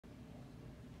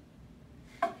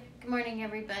Good morning,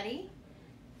 everybody.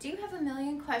 Do you have a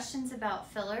million questions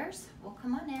about fillers? Well,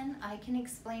 come on in, I can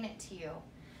explain it to you.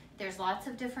 There's lots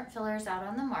of different fillers out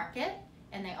on the market,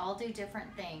 and they all do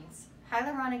different things.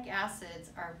 Hyaluronic acids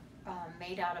are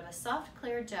made out of a soft,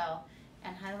 clear gel,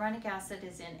 and hyaluronic acid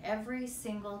is in every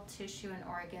single tissue and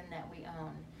organ that we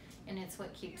own, and it's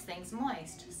what keeps things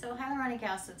moist. So hyaluronic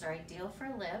acids are ideal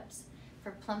for lips, for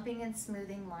plumping and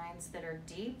smoothing lines that are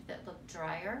deep, that look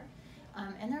drier,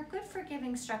 and they're good for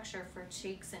giving structure for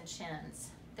cheeks and chins.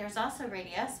 There's also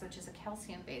Radiesse, which is a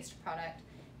calcium-based product,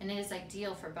 and it is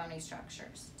ideal for bony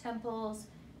structures, temples,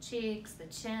 cheeks, the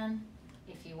chin.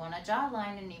 If you want a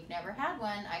jawline and you've never had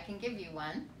one, I can give you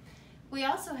one. We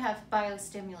also have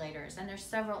biostimulators, and there's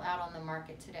several out on the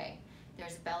market today.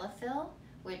 There's Bellafill,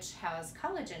 which has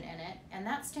collagen in it, and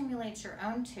that stimulates your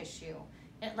own tissue.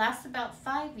 It lasts about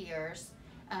 5 years,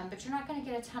 but you're not going to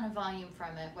get a ton of volume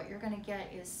from it. What you're going to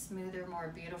get is smoother,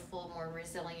 more beautiful, more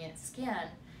resilient skin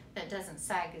that doesn't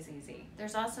sag as easy.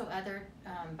 There's also other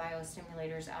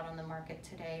biostimulators out on the market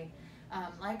today,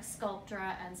 like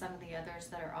Sculptra and some of the others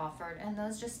that are offered, and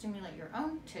those just stimulate your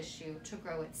own tissue to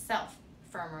grow itself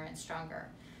firmer and stronger.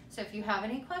 So if you have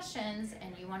any questions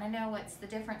and you want to know what's the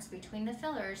difference between the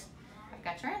fillers, I've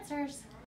got your answers.